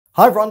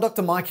Hi everyone,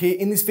 Dr. Mike here.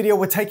 In this video,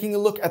 we're taking a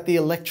look at the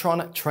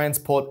electron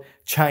transport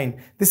chain.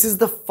 This is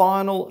the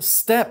final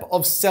step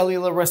of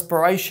cellular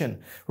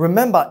respiration.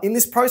 Remember, in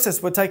this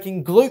process, we're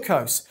taking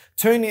glucose,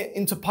 turning it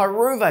into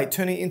pyruvate,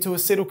 turning it into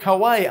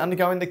acetyl-CoA,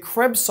 undergoing the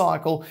Krebs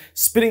cycle,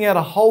 spitting out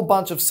a whole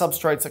bunch of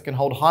substrates that can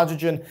hold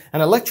hydrogen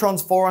and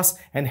electrons for us,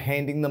 and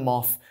handing them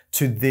off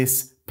to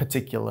this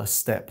particular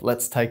step.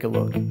 Let's take a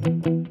look.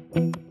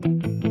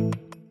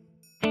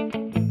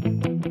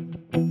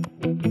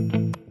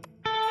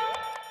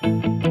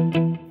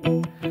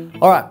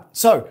 All right,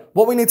 so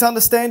what we need to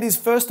understand is,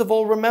 first of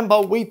all, remember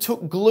we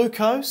took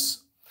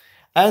glucose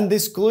and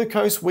this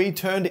glucose we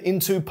turned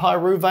into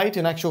pyruvate.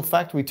 In actual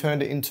fact, we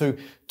turned it into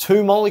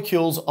 2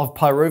 molecules of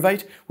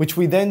pyruvate, which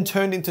we then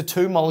turned into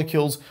 2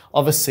 molecules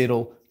of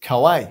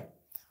acetyl-CoA.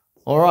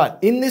 All right,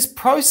 in this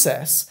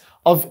process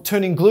of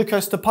turning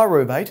glucose to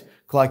pyruvate,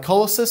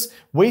 glycolysis,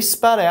 we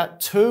spat out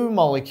 2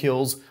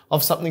 molecules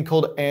of something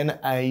called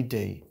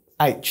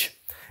NADH.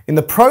 In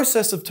the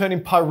process of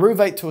turning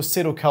pyruvate to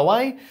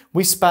acetyl-CoA,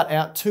 we spat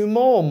out 2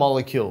 more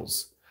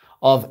molecules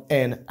of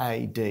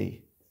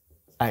NADH.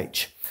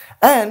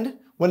 And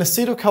when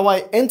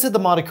acetyl-CoA entered the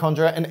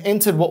mitochondria and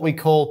entered what we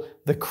call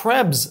the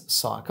Krebs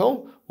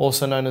cycle,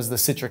 also known as the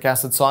citric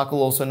acid cycle,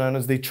 also known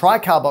as the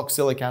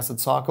tricarboxylic acid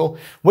cycle,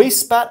 we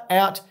spat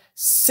out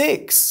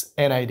 6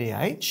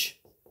 NADH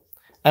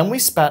and we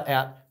spat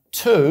out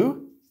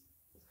 2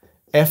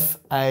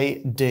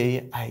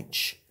 FADH2.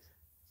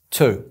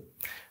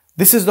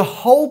 This is the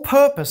whole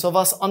purpose of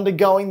us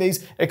undergoing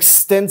these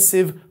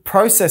extensive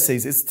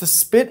processes, is to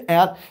spit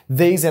out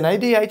these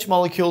NADH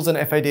molecules and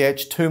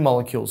FADH2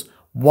 molecules.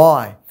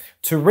 Why?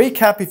 To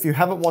recap, if you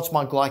haven't watched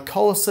my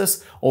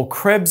glycolysis or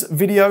Krebs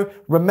video,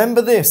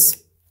 remember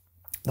this.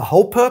 The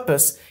whole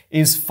purpose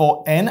is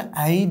for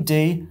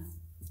NAD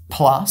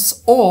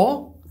plus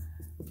or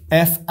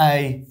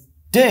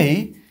FAD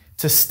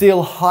to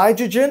steal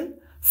hydrogen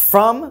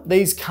from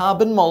these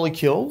carbon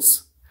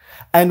molecules,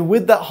 and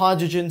with that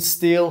hydrogen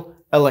steal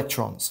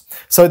electrons.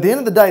 So at the end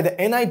of the day, the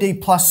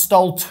NAD plus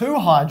stole 2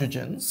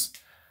 hydrogens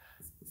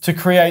to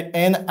create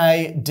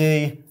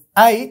NADH,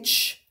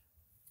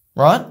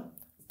 right?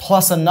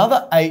 Plus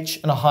another H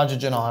and a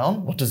hydrogen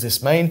ion. What does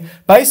this mean?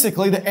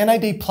 Basically, the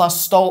NAD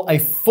plus stole a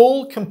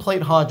full,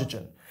 complete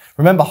hydrogen.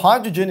 Remember,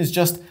 hydrogen is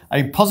just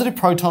a positive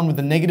proton with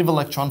a negative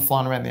electron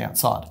flying around the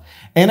outside.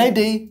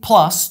 NAD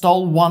plus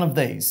stole one of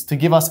these to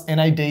give us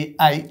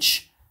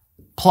NADH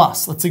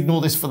plus. Let's ignore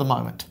this for the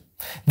moment.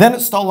 Then it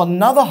stole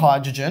another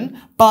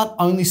hydrogen, but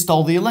only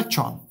stole the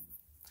electron.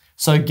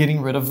 So getting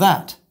rid of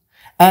that.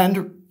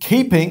 And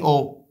keeping,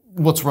 or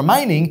what's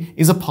remaining,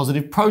 is a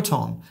positive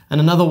proton. And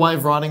another way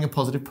of writing a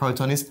positive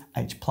proton is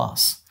H+.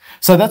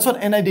 So that's what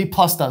NAD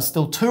plus does.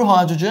 Still 2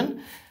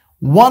 hydrogen.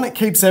 One, it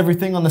keeps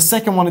everything. On the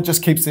second one, it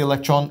just keeps the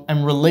electron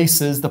and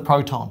releases the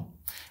proton.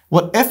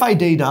 What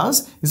FAD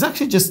does is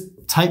actually just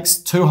takes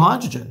 2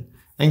 hydrogen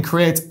and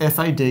creates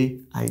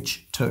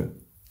FADH2.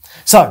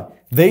 So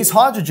these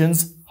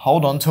hydrogens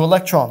hold on to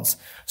electrons.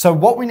 So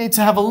what we need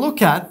to have a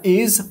look at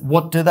is,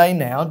 what do they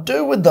now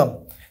do with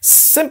them?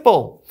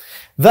 Simple.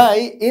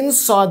 They,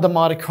 inside the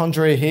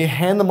mitochondria here,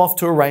 hand them off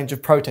to a range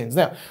of proteins.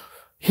 Now,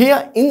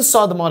 here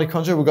inside the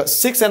mitochondria, we've got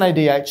 6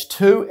 NADH,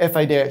 2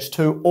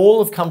 FADH2,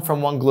 all have come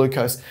from 1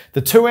 glucose.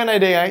 The 2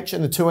 NADH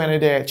and the 2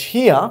 NADH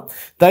here,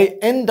 they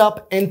end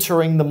up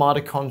entering the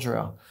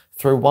mitochondria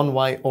through one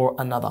way or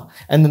another,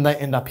 and then they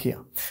end up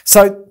here.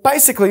 So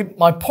basically,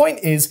 my point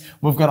is,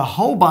 we've got a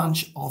whole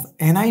bunch of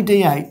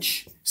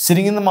NADH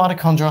sitting in the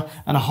mitochondria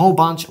and a whole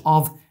bunch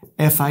of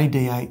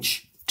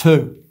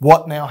FADH2.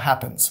 What now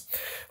happens?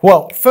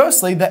 Well,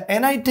 firstly, the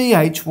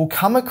NADH will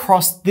come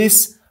across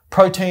this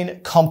protein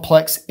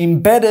complex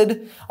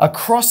embedded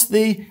across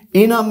the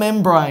inner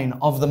membrane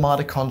of the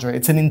mitochondria.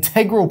 It's an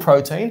integral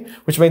protein,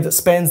 which means it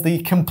spans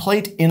the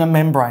complete inner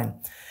membrane.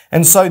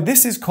 And so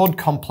this is called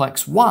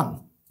complex 1.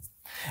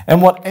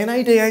 And what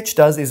NADH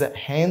does is it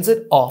hands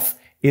it off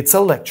its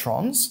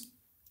electrons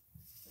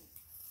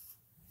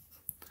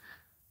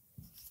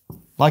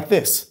like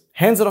this,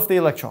 hands it off the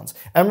electrons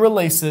and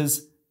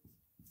releases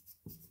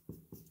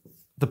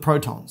the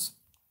protons.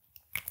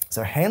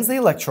 So hands the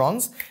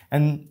electrons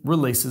and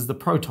releases the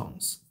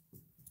protons,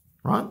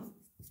 right?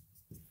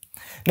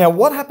 Now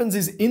what happens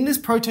is, in this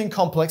protein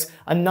complex,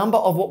 a number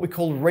of what we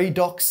call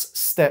redox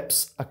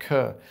steps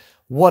occur.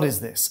 What is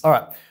this? All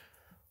right.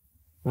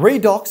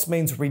 Redox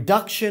means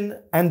reduction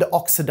and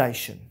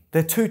oxidation.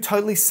 They're 2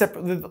 totally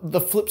separate,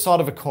 the flip side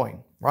of a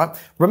coin, right?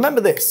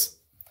 Remember this,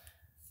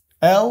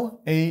 LEO,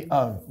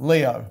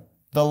 Leo.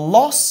 The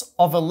loss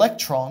of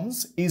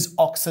electrons is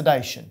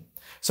oxidation.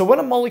 So when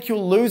a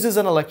molecule loses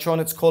an electron,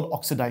 it's called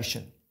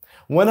oxidation.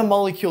 When a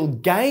molecule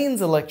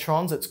gains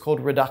electrons, it's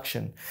called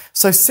reduction.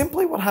 So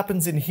simply what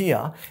happens in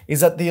here is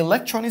that the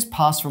electron is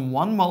passed from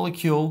one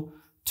molecule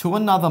to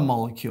another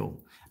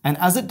molecule. And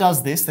as it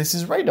does this, this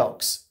is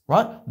redox.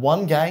 Right?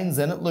 One gains,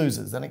 then it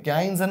loses, then it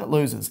gains, then it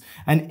loses.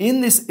 And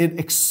in this, it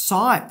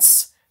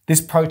excites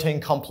this protein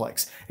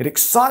complex. It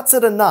excites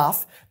it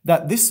enough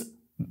that this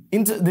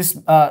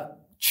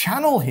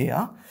channel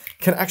here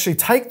can actually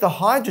take the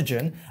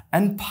hydrogen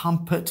and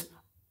pump it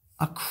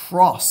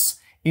across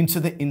into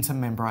the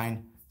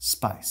intermembrane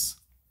space.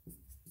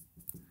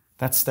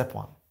 That's step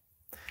one.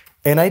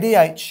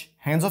 NADH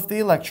hands off the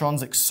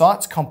electrons,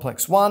 excites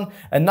complex 1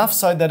 enough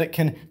so that it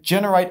can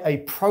generate a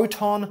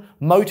proton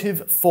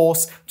motive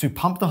force to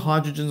pump the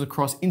hydrogens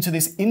across into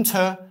this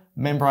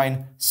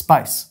intermembrane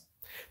space.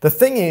 The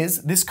thing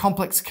is, this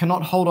complex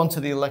cannot hold on to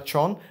the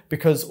electrons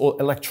because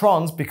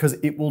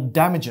it will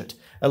damage it.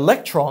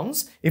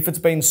 Electrons, if it's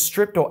been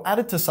stripped or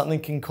added to something,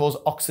 can cause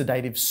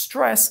oxidative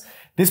stress.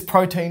 This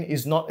protein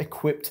is not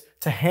equipped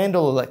to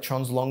handle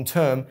electrons long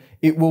term.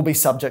 It will be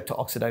subject to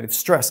oxidative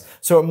stress.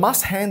 So it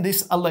must hand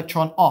this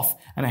electron off,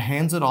 and it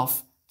hands it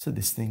off to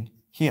this thing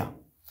here.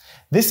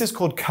 This is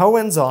called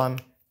coenzyme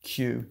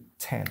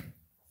Q10.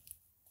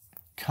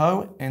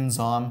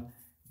 Coenzyme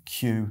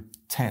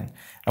Q10.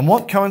 And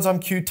what coenzyme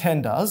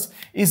Q10 does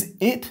is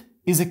it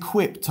is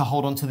equipped to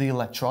hold onto the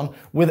electron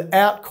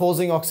without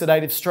causing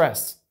oxidative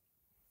stress.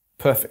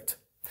 Perfect.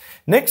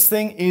 Next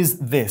thing is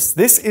this.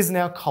 This is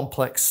now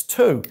complex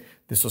 2.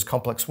 This was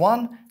complex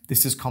 1.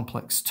 This is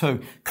complex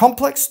 2.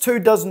 Complex 2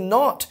 does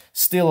not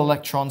steal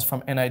electrons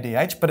from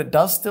NADH, but it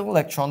does steal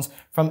electrons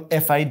from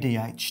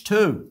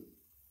FADH2,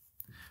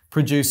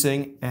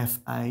 producing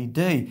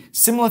FAD.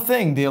 Similar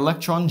thing, the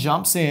electron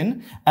jumps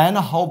in and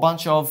a whole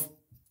bunch of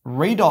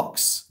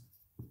redox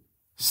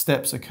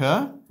steps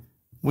occur,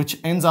 which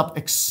ends up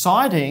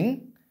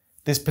exciting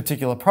this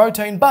particular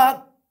protein,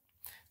 but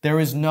there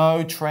is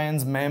no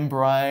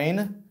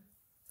transmembrane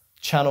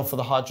channel for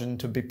the hydrogen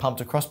to be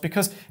pumped across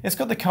because it's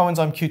got the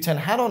coenzyme Q10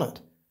 hat on it.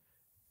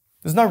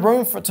 There's no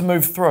room for it to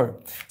move through.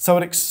 So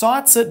it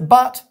excites it,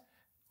 but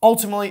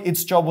ultimately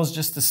its job was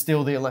just to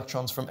steal the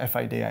electrons from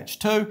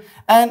FADH2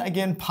 and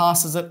again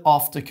passes it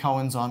off to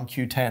coenzyme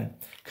Q10.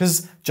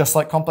 Because just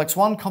like complex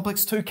 1,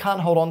 complex 2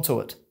 can't hold on to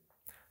it.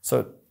 So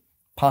it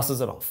passes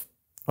it off.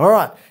 All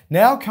right,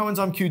 now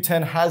coenzyme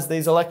Q10 has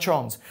these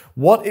electrons.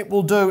 What it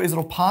will do is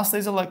it'll pass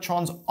these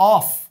electrons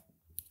off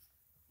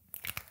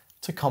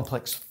to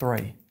complex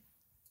 3.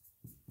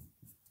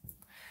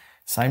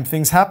 Same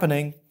thing's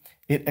happening.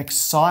 It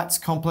excites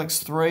complex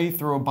 3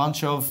 through a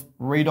bunch of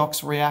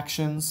redox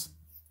reactions.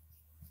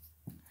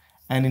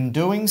 And in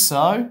doing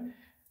so,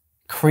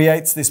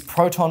 creates this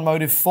proton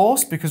motive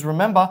force because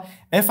remember,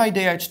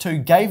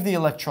 FADH2 gave the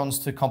electrons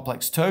to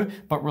complex 2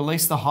 but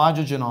released the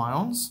hydrogen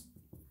ions,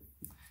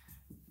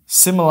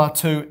 similar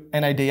to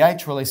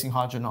NADH releasing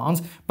hydrogen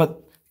ions,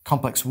 but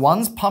complex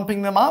 1's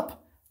pumping them up,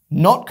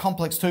 not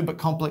complex 2, but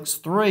complex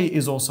 3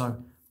 is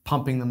also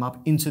pumping them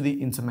up into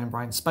the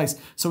intermembrane space.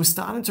 So we're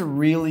starting to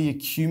really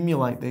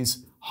accumulate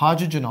these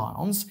hydrogen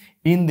ions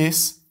in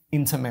this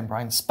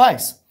intermembrane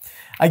space.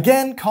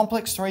 Again,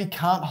 complex 3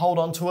 can't hold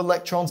on to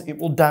electrons. It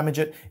will damage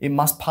it. It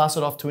must pass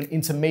it off to an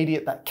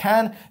intermediate that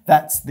can.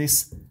 That's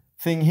this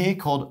thing here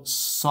called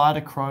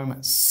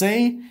cytochrome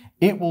C.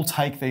 It will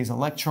take these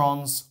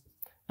electrons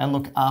and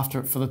look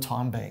after it for the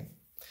time being.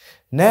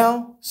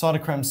 Now,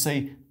 cytochrome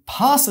C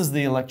passes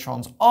the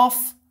electrons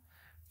off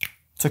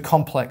to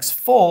complex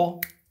 4.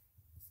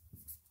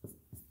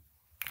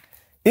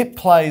 It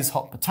plays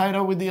hot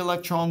potato with the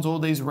electrons. All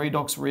these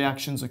redox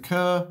reactions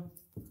occur,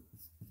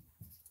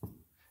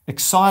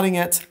 exciting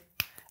it,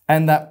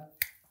 and that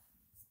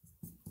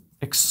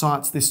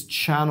excites this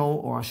channel,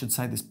 or I should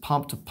say this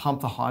pump, to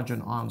pump the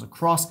hydrogen ions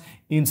across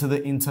into the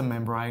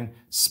intermembrane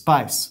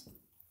space.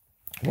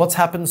 What's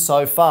happened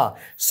so far?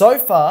 So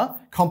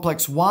far,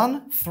 complex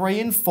 1, 3,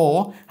 and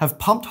 4 have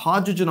pumped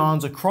hydrogen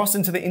ions across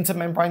into the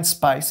intermembrane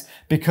space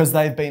because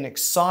they've been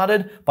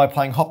excited by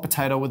playing hot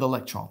potato with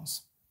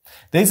electrons.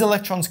 These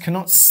electrons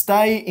cannot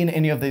stay in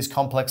any of these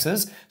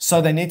complexes, so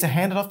they need to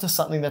hand it off to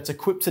something that's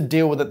equipped to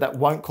deal with it that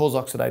won't cause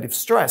oxidative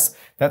stress.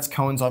 That's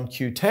coenzyme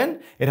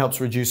Q10. It helps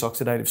reduce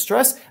oxidative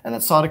stress, and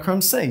that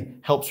cytochrome C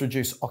helps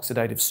reduce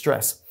oxidative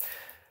stress.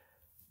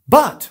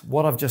 But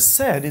what I've just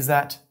said is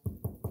that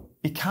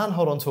it can't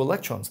hold on to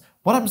electrons.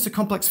 What happens to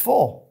complex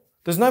 4?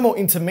 There's no more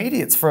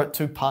intermediates for it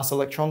to pass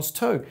electrons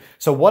to.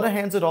 So what it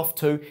hands it off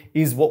to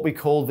is what we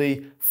call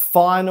the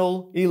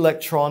final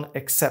electron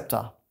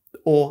acceptor,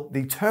 or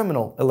the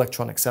terminal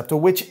electron acceptor,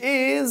 which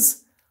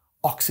is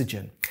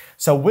oxygen.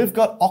 So we've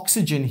got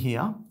oxygen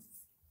here,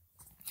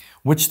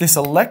 which these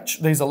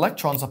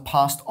electrons are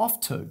passed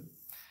off to.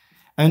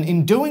 And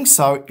in doing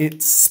so,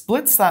 it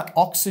splits that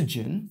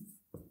oxygen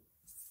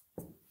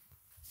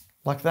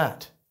like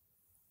that.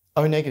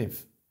 O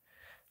negative.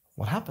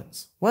 What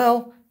happens?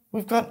 Well,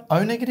 we've got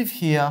O negative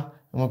here,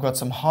 and we've got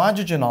some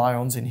hydrogen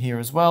ions in here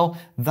as well.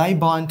 They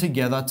bind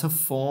together to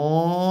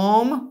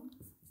form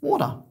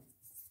water.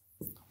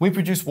 We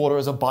produce water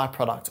as a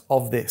byproduct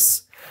of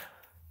this.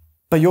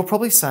 But you're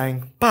probably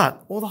saying,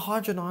 but all the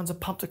hydrogen ions are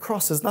pumped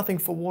across. There's nothing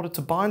for water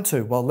to bind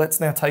to. Well, let's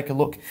now take a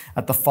look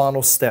at the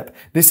final step.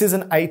 This is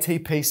an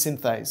ATP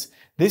synthase.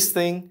 This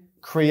thing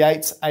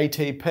creates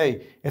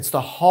ATP. It's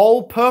the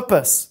whole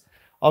purpose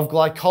of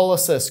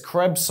glycolysis,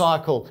 Krebs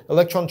cycle,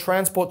 electron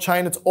transport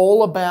chain. It's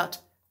all about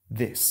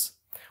this.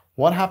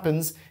 What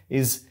happens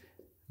is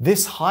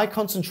this high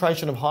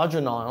concentration of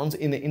hydrogen ions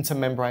in the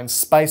intermembrane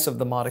space of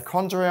the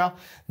mitochondria,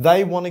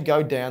 they want to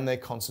go down their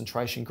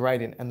concentration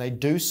gradient, and they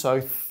do so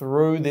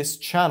through this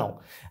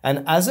channel.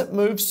 And as it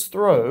moves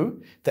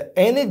through, the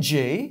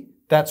energy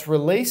that's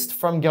released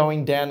from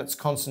going down its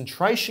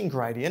concentration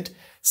gradient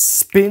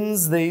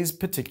spins these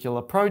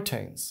particular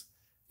proteins,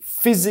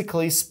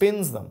 physically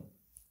spins them.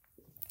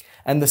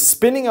 And the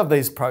spinning of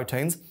these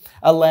proteins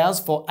allows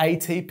for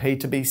ATP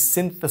to be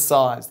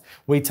synthesized.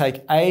 We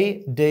take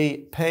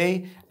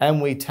ADP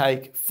and we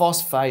take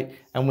phosphate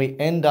and we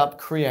end up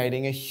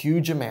creating a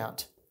huge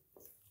amount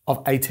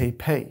of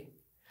ATP.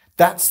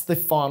 That's the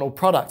final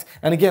product.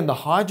 And again, the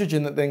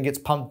hydrogen that then gets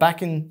pumped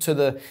back into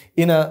the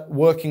inner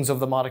workings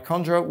of the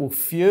mitochondria will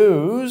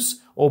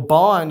fuse, or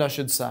bind, I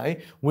should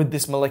say, with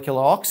this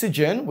molecular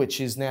oxygen, which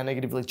is now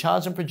negatively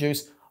charged, and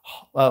produce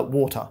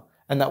water.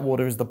 And that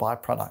water is the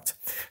byproduct.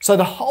 So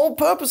the whole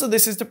purpose of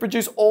this is to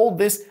produce all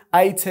this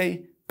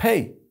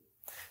ATP.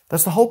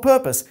 That's the whole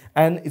purpose.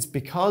 And it's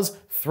because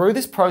through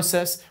this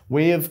process,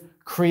 we have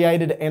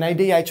created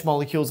NADH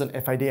molecules and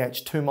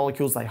FADH2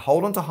 molecules. They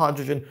hold onto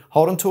hydrogen,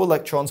 hold onto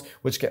electrons,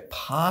 which get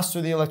passed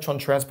through the electron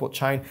transport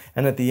chain.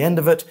 And at the end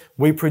of it,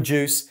 we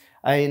produce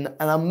an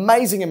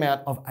amazing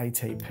amount of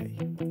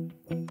ATP.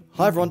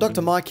 Hi everyone,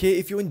 Dr. Mike here.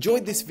 If you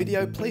enjoyed this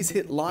video, please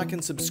hit like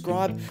and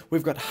subscribe.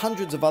 We've got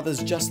hundreds of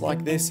others just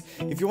like this.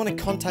 If you want to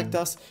contact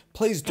us,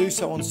 please do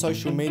so on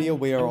social media.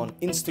 We are on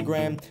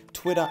Instagram,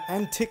 Twitter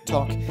and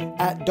TikTok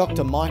at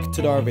Dr. Mike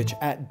Todorovic,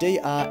 at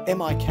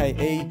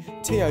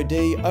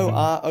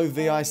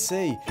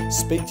DrMikeTodorovic.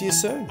 Speak to you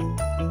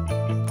soon.